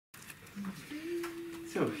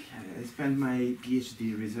So, I spent my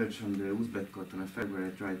PhD research on the Uzbek cotton affair, where I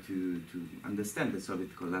tried to understand the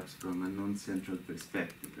Soviet collapse from a non-central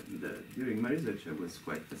perspective. And during my research, I was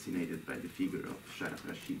quite fascinated by the figure of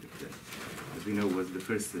Rashidov, that, as we know, was the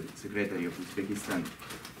first secretary of Uzbekistan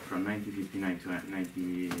from 1959 to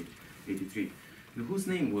 1983, and whose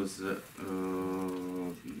name was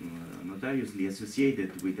notoriously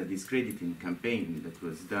associated with a discrediting campaign that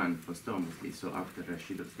was done posthumously. So after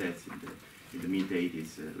Rashidov's death in the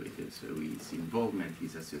mid-80s, with his involvement,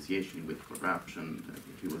 his association with corruption,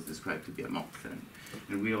 he was described to be a mobster,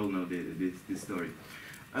 and we all know this story.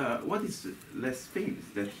 What is less famous,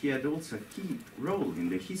 that he had also a key role in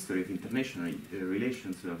the history of international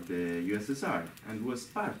relations of the USSR, and was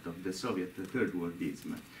part of the Soviet Third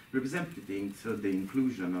Worldism, representing the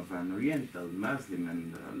inclusion of an Oriental, Muslim,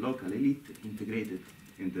 and local elite integrated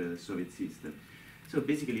in the Soviet system. So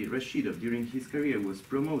basically, Rashidov, during his career, was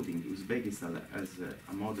promoting Uzbekistan as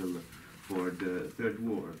a model for the Third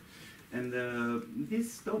War. And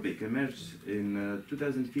this topic emerged in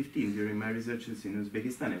 2015 during my researches in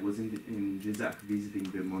Uzbekistan. I was in Jizak visiting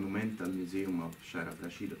the monumental museum of Sharaf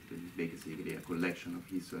Rashidov, that is basically a collection of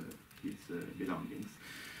his belongings.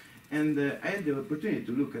 And I had the opportunity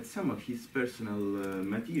to look at some of his personal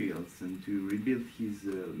materials and to rebuild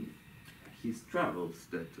his travels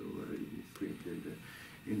that were illustrated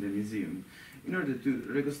in the museum, in order to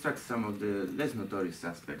reconstruct some of the less notorious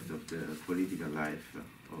aspects of the political life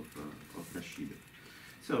of Rashidov.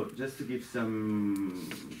 So, just to give some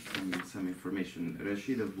information,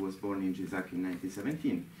 Rashidov was born in Jizak in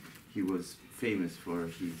 1917. He was famous for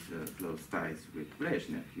his close ties with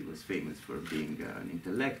Brezhnev. He was famous for being an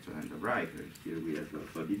intellectual and a writer. Here we have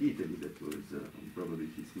Fabid Italy, that was probably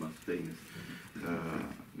his most famous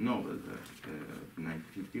novel,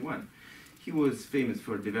 1951. He was famous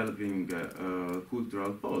for developing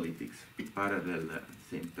cultural politics, parallel at the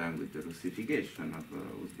same time with the Russification of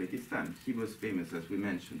Uzbekistan. He was famous, as we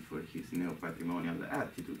mentioned, for his neo-patrimonial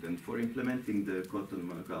attitude and for implementing the cotton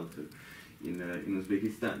monoculture in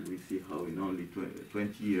Uzbekistan. We see how in only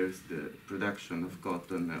 20 years the production of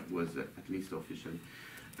cotton was at least officially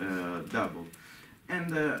doubled.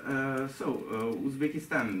 And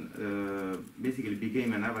Uzbekistan basically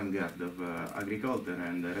became an avant-garde of agriculture,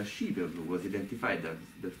 and Rashidov was identified as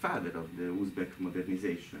the father of the Uzbek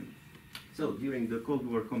modernization. So during the Cold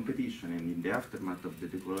War competition and in the aftermath of the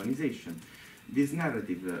decolonization, this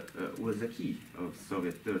narrative was a key of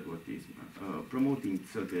Soviet Third Worldism, promoting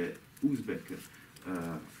the Uzbek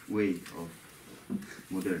way of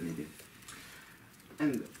modernity.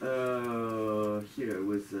 And here I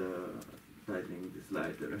was titling the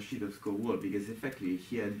slide Rashidov's Cold War, because effectively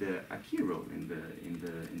he had a key role in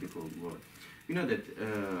the Cold War. We know that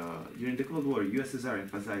during the Cold War, USSR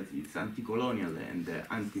emphasized its anti-colonial and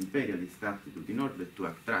anti-imperialist attitude in order to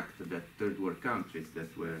attract the third world countries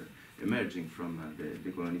that were emerging from the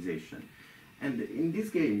decolonization. And in this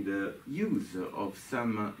game, the use of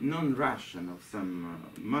some non-Russian, of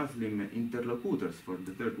some Muslim interlocutors for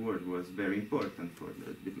the Third World was very important for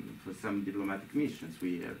some diplomatic missions.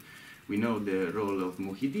 We know the role of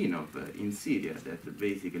Muhyiddinov in Syria, that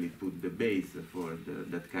basically put the base for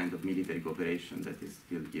that kind of military cooperation that is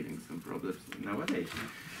still giving some problems nowadays.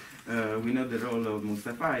 We know the role of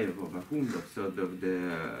Mustafayev, of Akhundov, sort of the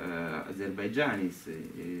Azerbaijanis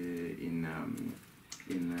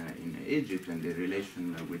in Egypt and the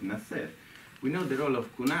relation with Nasser. We know the role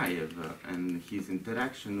of Kunayev and his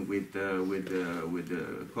interaction with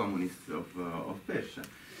the communists of Persia.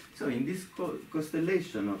 So in this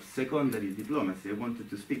constellation of secondary diplomacy, I wanted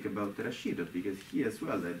to speak about Rashidov, because he as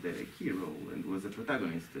well had a key role and was a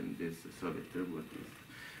protagonist in this Soviet Third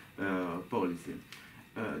Worldist policy.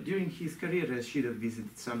 During his career, Rashidov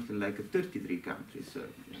visited something like 33 countries,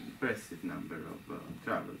 an impressive number of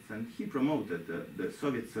travels, and he promoted the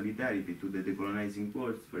Soviet solidarity to the decolonizing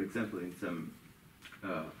wars, for example, in some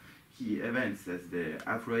key events as the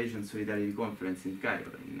Afro-Asian Solidarity Conference in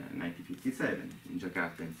Cairo in 1957, in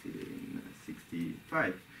Jakarta in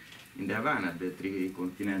 1965, in the Havana, the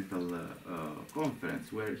Tricontinental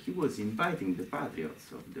Conference, where he was inviting the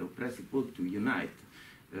patriots of the oppressive world to unite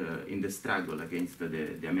in the struggle against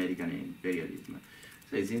the American imperialism.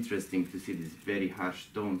 So it's interesting to see this very harsh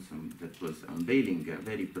tone that was unveiling a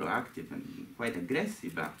very proactive and quite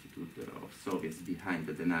aggressive attitude of Soviets behind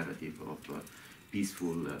the narrative of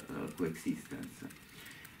peaceful coexistence.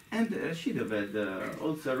 And Rashidov had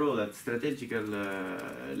also a role at strategical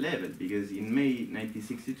level, because in May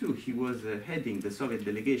 1962 he was heading the Soviet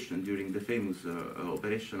delegation during the famous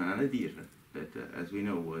Operation Anadir, that, as we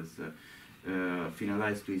know, was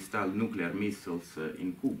finalized to install nuclear missiles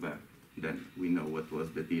in Cuba then we know what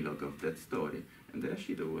was the epilogue of that story. And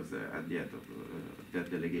Rashidov was at the end of that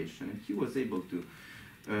delegation, and he was able to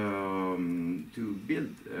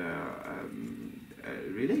build a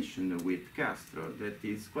relation with Castro that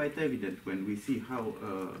is quite evident when we see how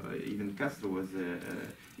even Castro was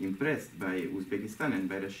impressed by Uzbekistan and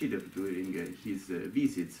by Rashidov during his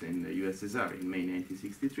visits in the USSR in May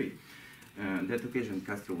 1963. On that occasion,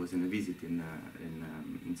 Castro was in a visit in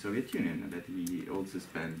Soviet Union, that he also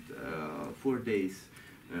spent 4 days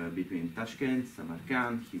between Tashkent,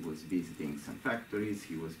 Samarkand. He was visiting some factories,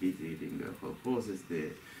 he was visiting colchozes,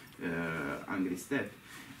 the Angry Steppe.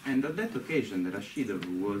 And on that occasion, Rashidov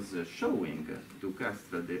was showing to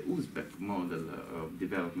Castro the Uzbek model of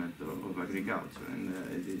development of agriculture. And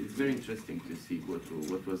it's very interesting to see what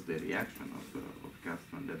was the reaction of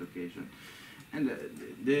Castro on that occasion. And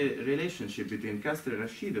the relationship between Castro and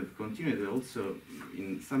Rashidov continued also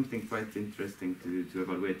in something quite interesting to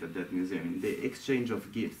evaluate at that museum, in the exchange of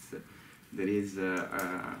gifts. There is an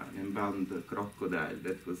embalmed crocodile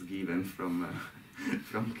that was given from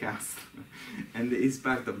Castro, and is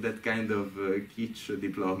part of that kind of kitsch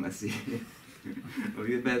diplomacy.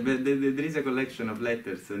 but there is a collection of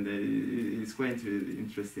letters, and it's quite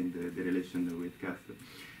interesting, the relation with Castro.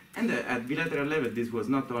 And at bilateral level, this was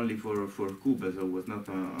not only for Cuba, so it was not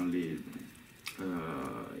only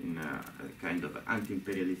in a kind of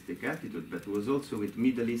anti-imperialistic attitude, but was also with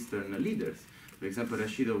Middle Eastern leaders. For example,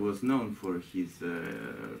 Rashidov was known for his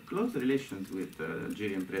close relations with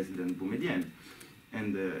Algerian President Boumediene,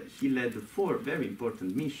 and he led 4 very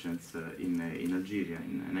important missions in Algeria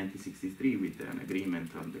in 1963 with an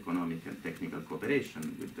agreement on economic and technical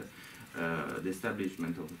cooperation, with the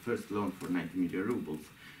establishment of the first loan for 90 million rubles.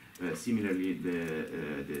 Similarly,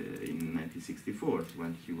 in 1964,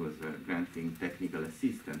 when he was granting technical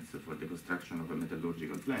assistance for the construction of a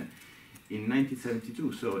metallurgical plant. In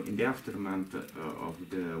 1972, so in the aftermath of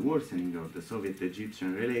the worsening of the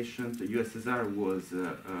Soviet-Egyptian relations, the USSR was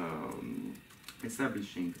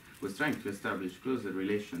trying to establish closer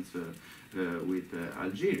relations with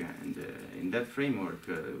Algeria, and in that framework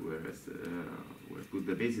were put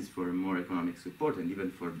the basis for more economic support and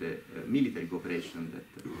even for the military cooperation that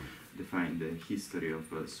defined the history of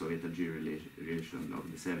Soviet-Algeria relation of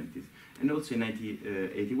the 70s. And also in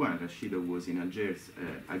 1981, Rashidov was in Algiers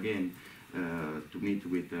again to meet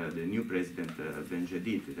with the new president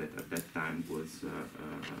Benjedid, that at that time was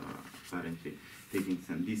apparently taking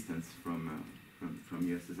some distance from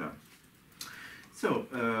USSR. So,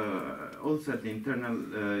 also at the internal,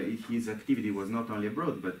 his activity was not only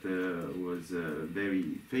abroad, but was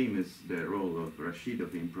very famous, the role of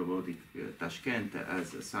Rashidov in promoting Tashkent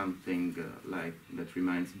as something like that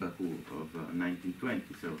reminds Baku of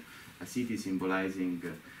 1920, so a city symbolizing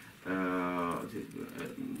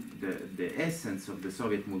the essence of the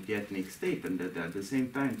Soviet multi-ethnic state, and that at the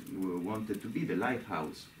same time wanted to be the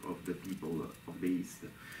lighthouse of the people of the East.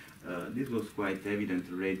 This was quite evident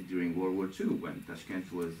already during World War II, when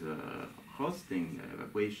Tashkent was hosting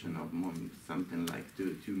evacuation of something like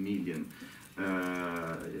 2 million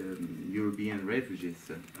European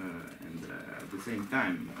refugees, and at the same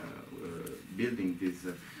time building this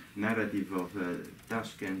narrative of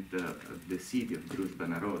Tashkent, the city of Druzhba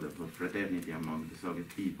Narodov, of fraternity among the Soviet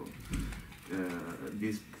people.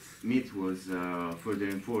 This myth was further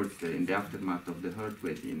enforced in the aftermath of the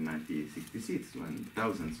earthquake in 1966, when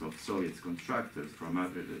thousands of Soviet contractors from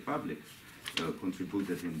other republics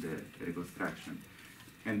contributed in the reconstruction.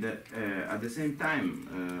 And at the same time,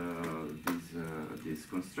 these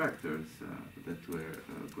constructors that were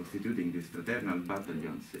constituting these fraternal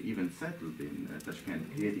battalions even settled in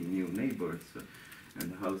Tashkent, creating new neighbors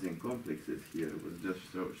and housing complexes. Here was just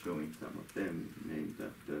showing some of them, named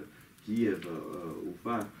after Kiev,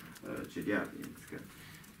 Ufa, Chelyabinsk,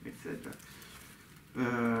 etc.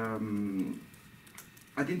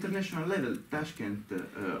 At the international level, Tashkent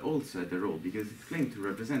also had a role, because it claimed to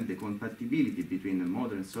represent the compatibility between the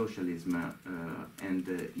modern socialism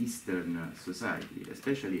and Eastern society,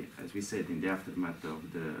 especially, as we said, in the aftermath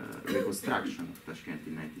of the reconstruction of Tashkent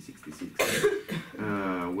in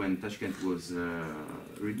 1966, when Tashkent was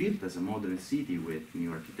rebuilt as a modern city with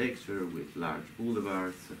new architecture, with large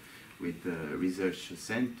boulevards, with research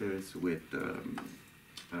centers, with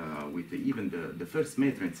even the first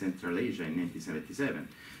metro in Central Asia in 1977.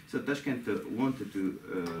 So Tashkent wanted to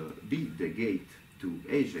be the gate to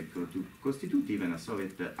Asia, or to constitute even a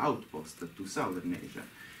Soviet outpost to Southern Asia.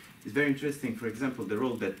 It's very interesting, for example, the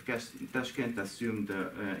role that Tashkent assumed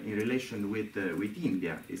in relation with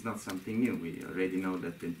India is not something new. We already know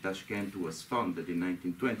that Tashkent was founded in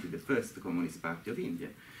 1920, the first Communist Party of India.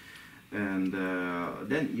 And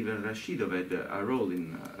then even Rashidov had a role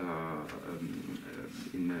in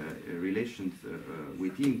relations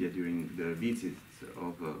with India during the visits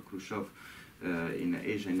of Khrushchev in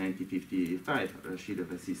Asia in 1955.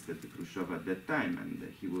 Rashidov assisted Khrushchev at that time,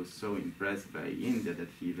 and he was so impressed by India that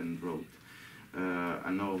he even wrote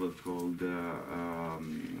a novel called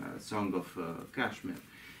Song of Kashmir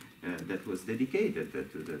that was dedicated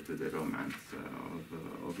to the romance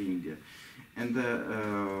of India. And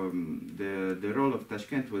the role of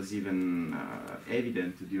Tashkent was even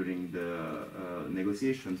evident during the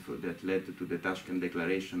negotiations that led to the Tashkent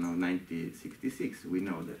Declaration of 1966. We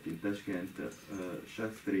know that in Tashkent,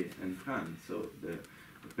 Shastri and Khan, so the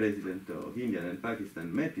president of India and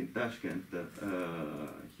Pakistan, met in Tashkent.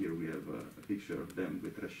 Here we have a picture of them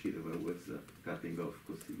with Rashidov, who was cutting off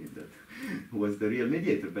Kosygin, that was the real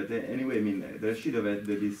mediator. But anyway, I mean, Rashidov had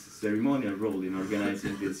this ceremonial role in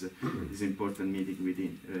organizing this important meeting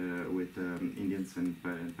with Indians and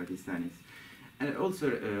Pakistanis. And also,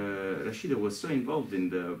 Rashidov was so involved in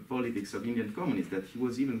the politics of Indian communists that he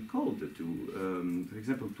was even called to, for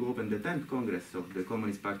example, to open the 10th Congress of the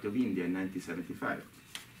Communist Party of India in 1975.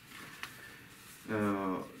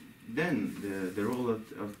 Then the role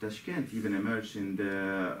of Tashkent even emerged in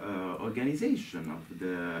the organization of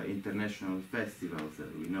the international festivals.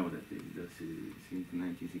 We know that since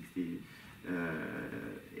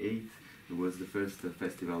 1968 it was the first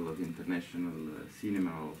festival of international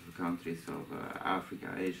cinema of countries of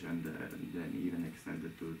Africa, Asia, and then even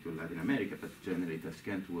extended to Latin America. But generally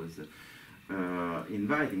Tashkent was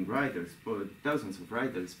inviting writers, thousands of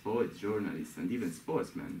writers, poets, journalists, and even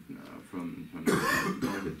sportsmen from in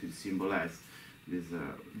order to symbolize this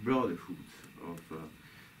brotherhood of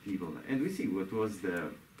people. And we see what was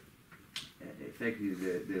effectively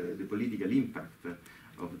the political impact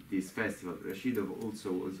of this festival. Rashidov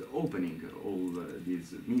also was opening all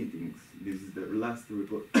these meetings. This is the last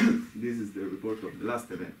report. This is the report of the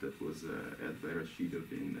last event that was held by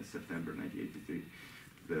Rashidov in September 1983.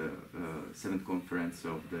 The 7th conference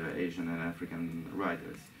of the Asian and African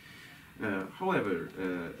writers. However,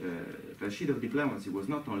 Rashidov diplomacy was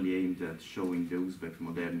not only aimed at showing the Uzbek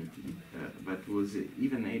modernity, but was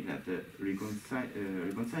even aimed at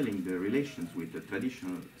reconciling the relations with the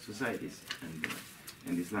traditional societies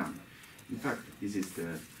and Islam. In fact, this is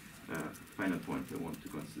the final point I want to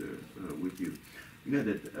consider with you. You know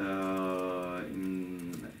that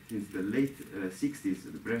since the late 60s,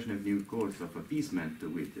 the Brezhnev new course of appeasement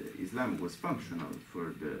with Islam was functional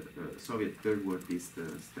for the Soviet Third Worldist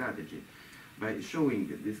strategy by showing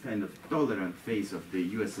this kind of tolerant face of the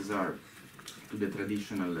USSR to the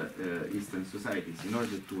traditional Eastern societies in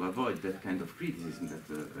order to avoid that kind of criticism that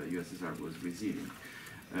the USSR was receiving.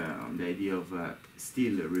 The idea of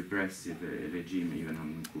still a repressive regime even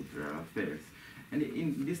on cultural affairs. And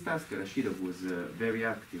in this task, Rashidov was very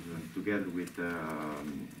active, together with the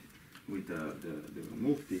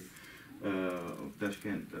Mufti of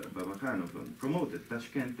Tashkent, Baba Khanov, promoted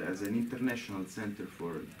Tashkent as an international center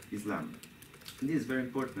for Islam. And this is very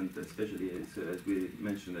important, especially as we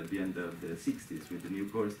mentioned at the end of the 60s, with the new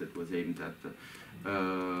course that was aimed at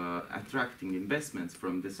attracting investments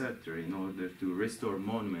from the sector in order to restore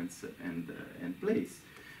monuments and places,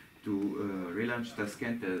 to relaunch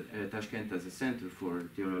Tashkent as a center for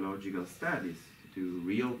theological studies, to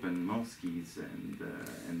reopen mosques and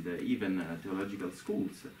even theological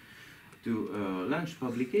schools, to launch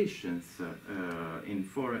publications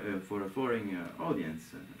for a foreign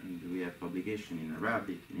audience. And we have publication in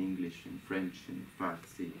Arabic, in English, in French, in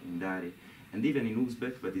Farsi, in Dari, and even in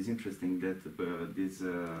Uzbek. But it's interesting that this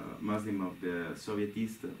Muslim of the Soviet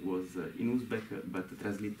East was in Uzbek, but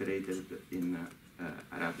transliterated in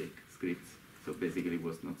Arabic scripts, so basically it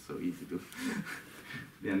was not so easy to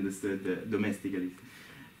be understood domestically.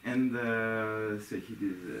 And so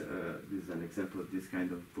this is an example of this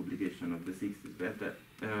kind of publication of the 60s. But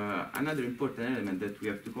another important element that we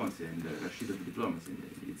have to consider in the Rashidov diplomacy,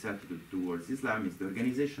 its attitude towards Islam, is the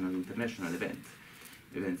organization of international events.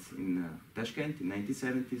 Events in Tashkent in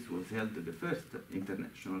 1970s was held the first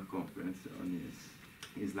international conference on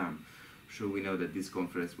Islam. So we know that this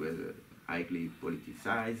conference was highly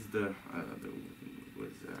politicized. There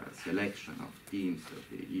was a selection of themes, of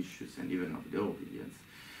the issues, and even of the audience.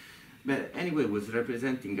 But anyway, was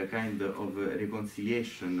representing a kind of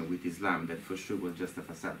reconciliation with Islam that for sure was just a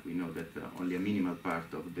facade. We know that only a minimal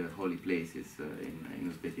part of the holy places in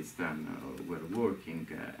Uzbekistan were working,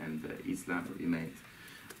 and Islam remained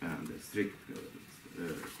under strict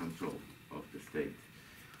control of the state.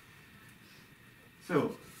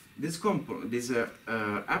 So This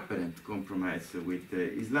apparent compromise with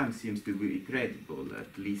Islam seems to be credible,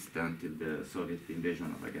 at least until the Soviet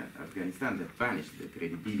invasion of Afghanistan, that vanished the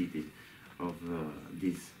credibility of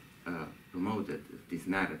promoted this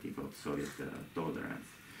narrative of Soviet tolerance.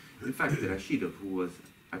 In fact, Rashidov, who was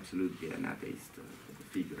absolutely an atheist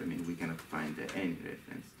figure, I mean, we cannot find any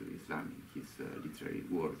reference to Islam in his literary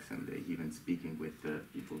works, and even speaking with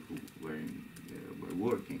people who were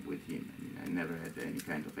working with him. I mean, I never had any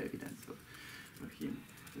kind of evidence of him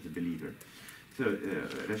as a believer. So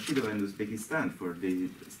Rashidov and Uzbekistan, for the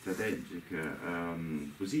strategic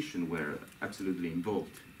position, were absolutely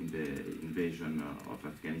involved in the invasion of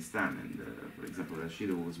Afghanistan. And for example,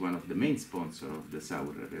 Rashidov was one of the main sponsors of the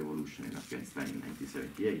Saur revolution in Afghanistan in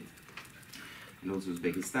 1978. And also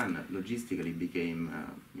Uzbekistan logistically became,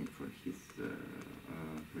 for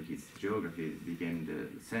his geography, became the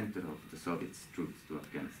center of the Soviet troops to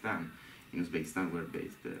Afghanistan. In Uzbekistan were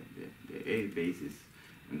based the air bases,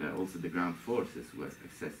 and also the ground forces were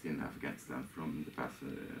accessed in Afghanistan from the past,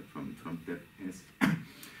 from Turkey.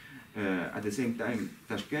 At the same time,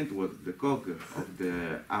 Tashkent was the cog of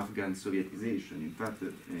the Afghan Sovietization. In fact,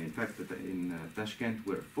 in Tashkent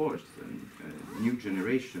were forged new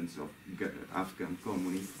generations of Afghan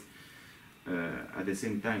communists. At the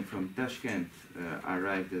same time, from Tashkent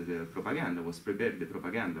arrived the propaganda, was prepared the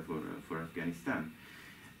propaganda for Afghanistan.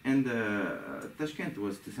 And Tashkent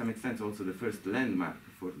was, to some extent, also the first landmark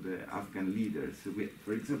for the Afghan leaders.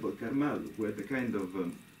 For example, Karmal, who had a kind of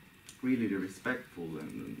really respectful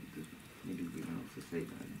and maybe we can also say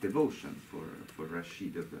devotion for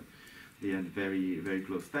Rashidov. They had very, very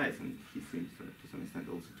close ties, and he seems to some extent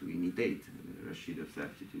also to imitate Rashidov's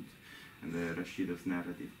attitude and Rashidov's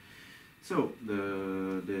narrative. So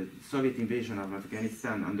the Soviet invasion of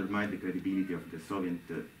Afghanistan undermined the credibility of the Soviet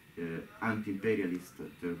anti-imperialist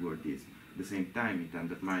third-worldism. At the same time, it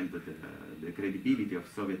undermined the credibility of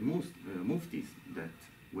Soviet muftis that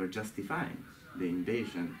were justifying the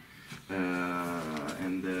invasion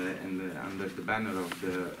and under the banner of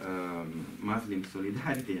the Muslim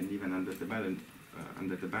solidarity, and even under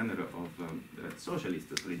the banner of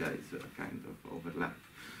socialist solidarity, so a kind of overlap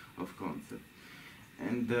of concept.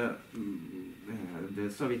 And the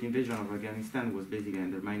Soviet invasion of Afghanistan was basically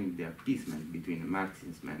undermining the appeasement between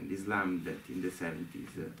Marxism and Islam that in the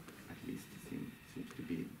 70s, at least, seems to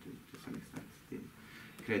be, to some extent, still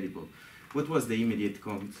credible. What was the immediate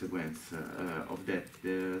consequence of that?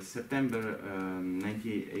 The September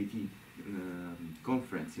 1980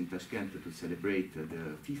 conference in Tashkent to celebrate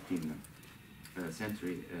the 15th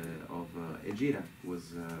century of Hegira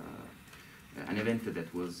was an event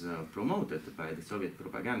that was promoted by the Soviet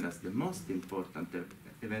propaganda as the most important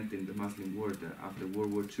event in the Muslim world after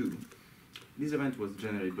World War II. This event was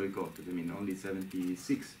generally boycotted. I mean, only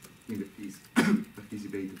 76 invitees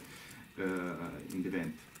participated in the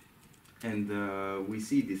event. And we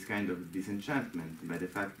see this kind of disenchantment by the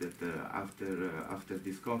fact that after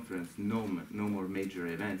this conference, no more major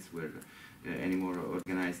events were anymore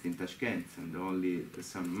organized in Tashkent, and only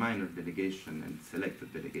some minor delegation and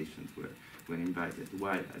selected delegations were invited,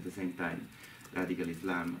 while at the same time radical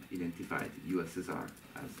Islam identified USSR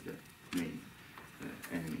as the main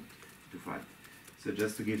enemy to fight. So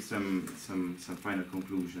just to give some final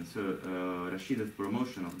conclusions, so Rashidov's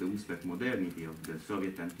promotion of the Uzbek modernity, of the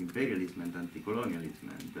Soviet anti-imperialism and anti-colonialism,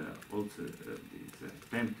 and also this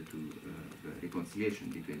attempt to reconciliation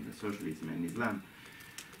between the socialism and Islam,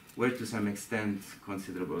 were to some extent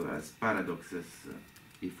considerable as paradoxes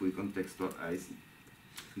if we contextualize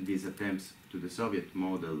these attempts to the Soviet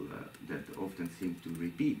model that often seem to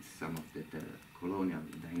repeat some of the colonial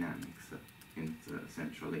dynamics in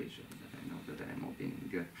Central Asia. I know that I am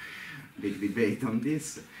opening a big debate on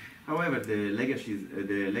this. However, the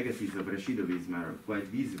legacies of Rashidovism are quite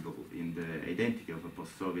visible in the identity of a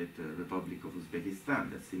post-Soviet Republic of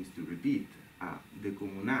Uzbekistan that seems to repeat a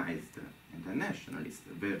decommunized and a nationalist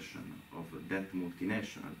version of that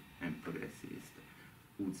multinational and progressivist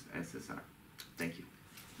UzSSR. Thank you.